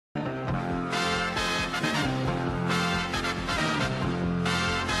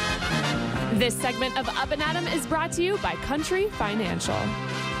This segment of Up and Adam is brought to you by Country Financial.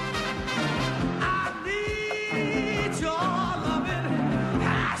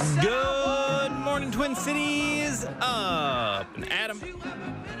 Good morning, Twin Cities. Up and Adam.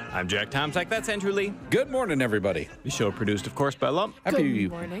 I'm Jack Tomczak. That's Andrew Lee. Good morning, everybody. The show produced, of course, by Lump.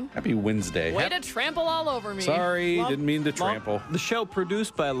 Good morning. Happy Wednesday. Way to trample all over me. Sorry, Lump, didn't mean to Lump. trample. The show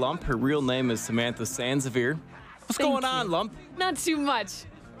produced by Lump. Her real name is Samantha Sansevier. What's going on, Lump? Not too much,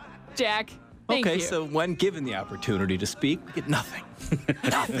 Jack. Thank Okay, you. so when given the opportunity to speak, we get nothing.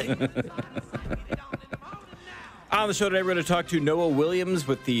 Nothing. On the show today, we're going to talk to Noah Williams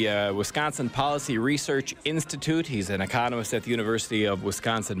with the Wisconsin Policy Research Institute. He's an economist at the University of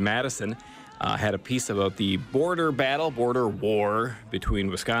Wisconsin-Madison. Had a piece about the border war between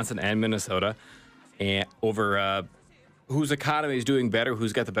Wisconsin and Minnesota, and over whose economy is doing better,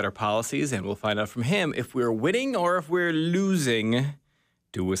 who's got the better policies, and we'll find out from him if we're winning or if we're losing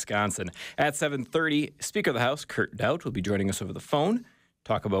to Wisconsin. At 7:30, Speaker of the House, Kurt Daudt, will be joining us over the phone.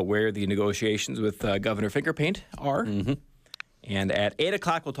 Talk about where the negotiations with Governor Fingerpaint are. Mm-hmm. And at 8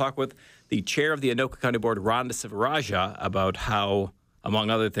 o'clock, we'll talk with the chair of the Anoka County Board, Rhonda Sivaraja, about how, among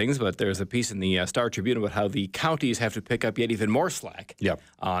other things, but there's a piece in the Star Tribune about how the counties have to pick up yet even more slack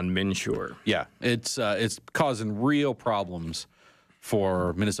on Minsure. Yeah, it's causing real problems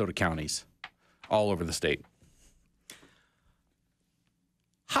for Minnesota counties all over the state.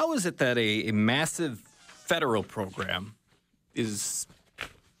 How is it that a massive federal program is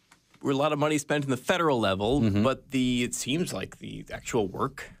where a lot of money spent in the federal level, but it seems like the actual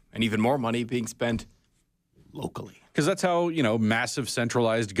work and even more money being spent locally? Because that's how, massive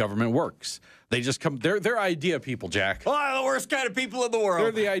centralized government works. They just come, they're idea people, Jack. Oh, the worst kind of people in the world.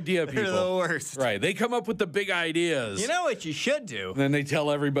 They're the idea people. They're the worst. Right. They come up with the big ideas. You know what you should do? And then they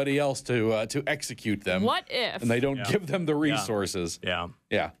tell everybody else to execute them. What if? And they don't give them the resources.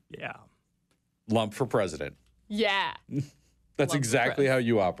 Yeah. Lump for president. Yeah. That's exactly how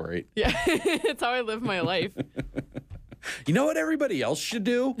you operate. Yeah. It's how I live my life. You know what everybody else should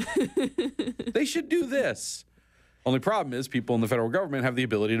do? They should do this. Only problem is people in the federal government have the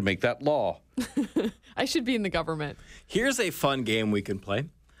ability to make that law. I should be in the government. Here's a fun game we can play.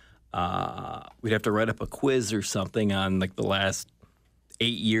 We'd have to write up a quiz or something on the last 8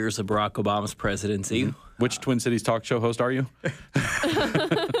 years of Barack Obama's presidency. Mm-hmm. Which Twin Cities talk show host are you?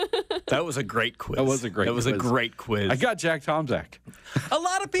 That was a great quiz. That was a great quiz. I got Jack Tomczak. A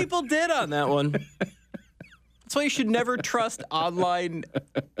lot of people did on that one. That's why you should never trust online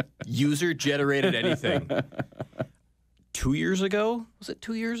user-generated anything. 2 years ago? Was it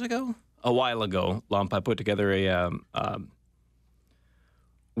 2 years ago? A while ago, Lump, I put together a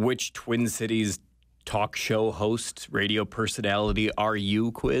which Twin Cities talk show host, radio personality are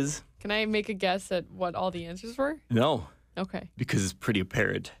you quiz. Can I make a guess at what all the answers were? No. Okay. Because it's pretty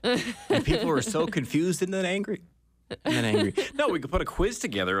apparent. And people were so confused and then angry. No, we could put a quiz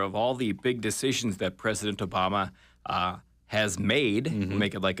together of all the big decisions that President Obama has made. We'll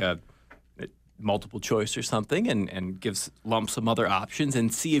make it like a multiple choice or something and gives Lump some other options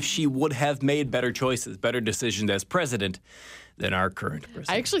and see if she would have made better choices, better decisions as president than our current president.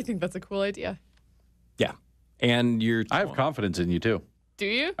 I actually think that's a cool idea. Yeah. And I have confidence in you, too. Do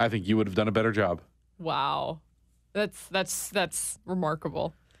you? I think you would have done a better job. Wow. That's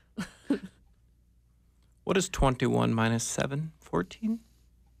remarkable. What is 21 minus 7? 14?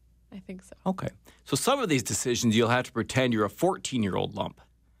 I think so. Okay. So some of these decisions, you'll have to pretend you're a 14-year-old Lump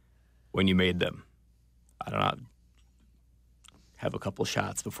when you made them. I don't know. Have a couple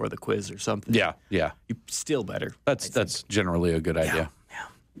shots before the quiz or something. Yeah. You still better. That's generally a good idea. Yeah.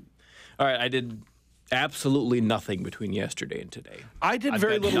 All right. I did absolutely nothing between yesterday and today. I did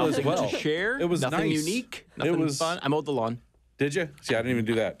very little as well. To share. It was nothing nice. Unique. Nothing fun. I mowed the lawn. Did you? See, I didn't even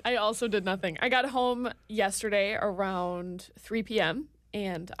do that. I also did nothing. I got home yesterday around 3 p.m.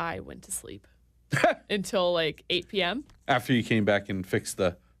 and I went to sleep until 8 p.m. After you came back and fixed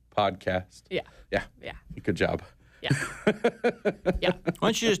the podcast. Yeah. Good job. Yeah. Yeah. Why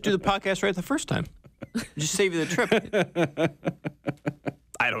don't you just do the podcast right the first time? Just save you the trip.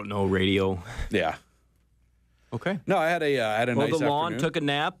 I don't know radio. Yeah. Okay. No, I had a mowed nice the lawn, afternoon. took a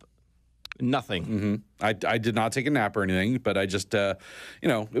nap. Nothing. Mm-hmm. I did not take a nap or anything, but I just, it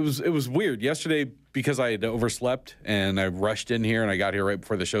was weird yesterday because I had overslept and I rushed in here and I got here right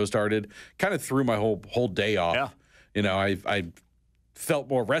before the show started. Kind of threw my whole day off. Yeah. I felt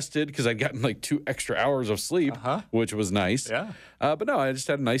more rested because I'd gotten 2 extra hours of sleep, which was nice. Yeah. But no, I just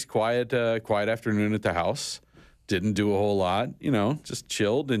had a nice quiet afternoon at the house. Didn't do a whole lot, just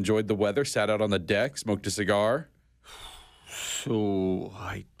chilled, enjoyed the weather, sat out on the deck, smoked a cigar. So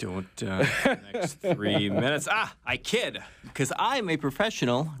I don't. Next 3 minutes. I kid, because I'm a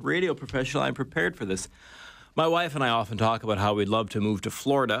professional, radio professional. I'm prepared for this. My wife and I often talk about how we'd love to move to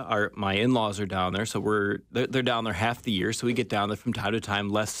Florida. My in-laws are down there, so they're down there half the year. So we get down there from time to time.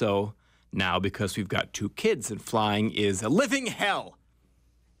 Less so now because we've got 2 kids, and flying is a living hell.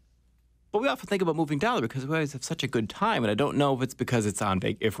 But we often think about moving down there because we always have such a good time, and I don't know if it's because it's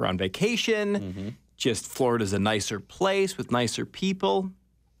if we're on vacation. Mm-hmm. Just Florida's a nicer place with nicer people.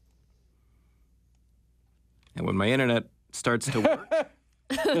 And when my internet starts to work,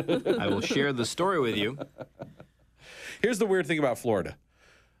 I will share the story with you. Here's the weird thing about Florida.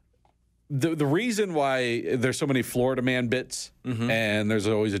 The reason why there's so many Florida man bits, and there's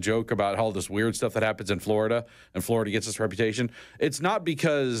always a joke about all this weird stuff that happens in Florida, and Florida gets this reputation, it's not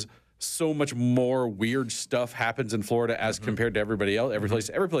because so much more weird stuff happens in Florida as compared to everybody else.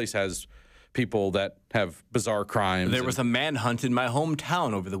 Every place has people that have bizarre crimes. There was a manhunt in my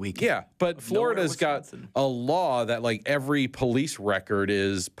hometown over the weekend. Yeah, but Florida's got a law that like every police record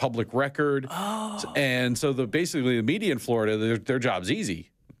is public record. Oh. And so basically the media in Florida, their job's easy.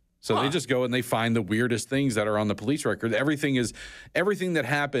 So they just go and they find the weirdest things that are on the police record. Everything that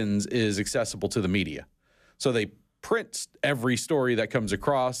happens is accessible to the media. So they print every story that comes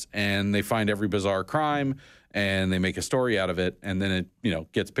across, and they find every bizarre crime, and they make a story out of it, and then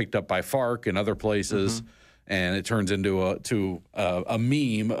it gets picked up by FARC and other places, and it turns into a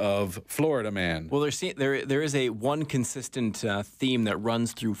meme of Florida man. Well, there is one consistent theme that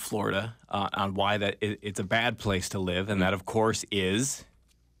runs through Florida on why it's a bad place to live, and that of course is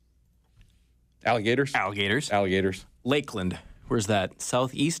alligators. Lakeland. Where's that?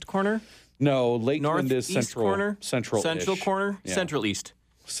 Southeast corner? No, Lakeland is central. Corner? Central corner? Yeah. Central east.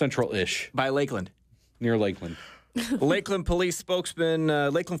 Central-ish. By Lakeland. Near Lakeland. Lakeland police spokesman,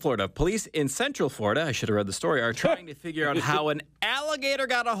 Lakeland, Florida. Police in Central Florida, I should have read the story, are trying to figure out how an alligator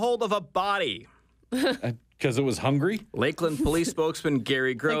got a hold of a body. Because it was hungry? Lakeland police spokesman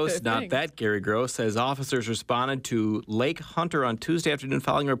Gary Gross, not that Gary Gross, says officers responded to Lake Hunter on Tuesday afternoon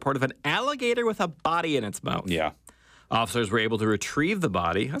following a report of an alligator with a body in its mouth. Yeah. Officers were able to retrieve the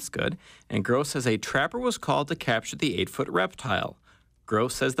body. That's good. And Gross says a trapper was called to capture the 8-foot reptile.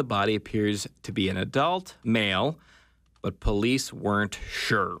 Gross says the body appears to be an adult male, but police weren't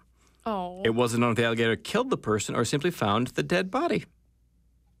sure. Oh. It wasn't known if the alligator killed the person or simply found the dead body,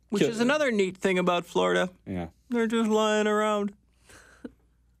 which is another neat thing about Florida. Yeah. They're just lying around.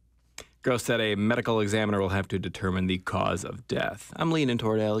 Gross said a medical examiner will have to determine the cause of death. I'm leaning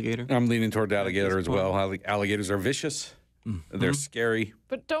toward alligator. I'm leaning toward alligator as well. Alligators are vicious. Mm-hmm. They're scary.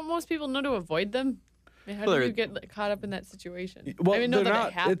 But don't most people know to avoid them? I mean, how do you get caught up in that situation? Well, I mean, know that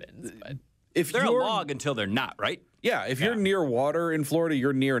it happens, but if they're a log until they're not, right? Yeah, if you're near water in Florida,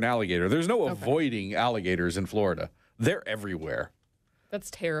 you're near an alligator. There's no avoiding alligators in Florida. They're everywhere. That's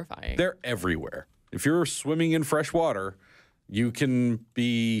terrifying. They're everywhere. If you're swimming in fresh water, you can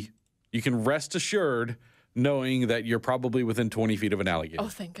rest assured knowing that you're probably within 20 feet of an alligator. Oh,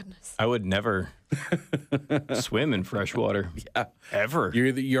 thank goodness. I would never swim in fresh water. Yeah. Ever.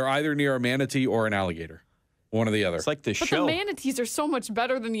 You're either near a manatee or an alligator. One or the other. It's like the But show. the manatees are so much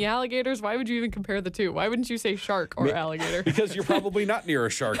better than the alligators. Why would you even compare the two? Why wouldn't you say shark or alligator? Because you're probably not near a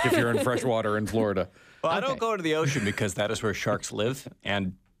shark if you're in fresh water in Florida. Well, I don't go to the ocean because that is where sharks live,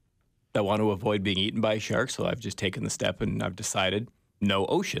 and I want to avoid being eaten by sharks, so I've just taken the step and I've decided no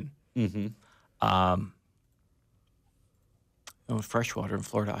ocean. Mm-hmm. No freshwater in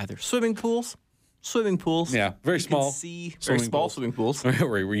Florida either. Swimming pools. Yeah, very small. Very small swimming pools.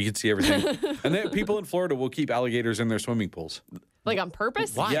 Where you can see everything. And then people in Florida will keep alligators in their swimming pools. Like on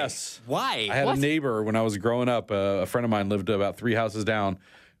purpose? Why? Yes. Why? I had a neighbor when I was growing up. A friend of mine lived about 3 houses down,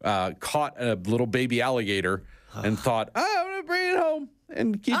 caught a little baby alligator and thought, I'm going to bring it home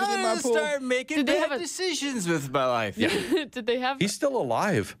and keep it in my pool. Start making bad decisions with my life. Yeah. Did they have... He's still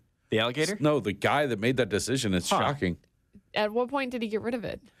alive. The alligator? No, the guy that made that decision. It's shocking. At what point did he get rid of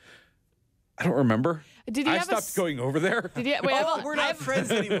it? I don't remember. Did he I stopped going over there. Did he, wait, we're not friends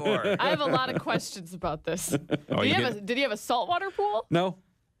anymore. I have a lot of questions about this. Did he have a saltwater pool? No.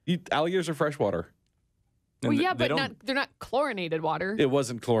 Alligators are freshwater. Well, yeah, but they're not chlorinated water. It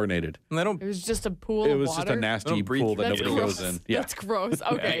wasn't chlorinated. It was just a pool of water. It was just a nasty pool that nobody goes in. Yeah. That's gross.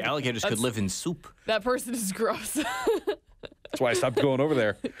 Okay. Yeah, alligators could live in soup. That person is gross. That's why I stopped going over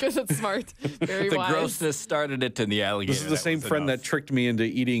there. Because it's smart. Very the wise. grossness started it to the alligator. This is the same friend that tricked me into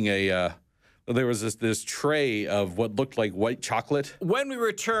eating there was this tray of what looked like white chocolate. When we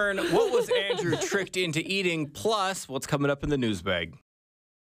return, what was Andrew tricked into eating, plus what's coming up in the news bag?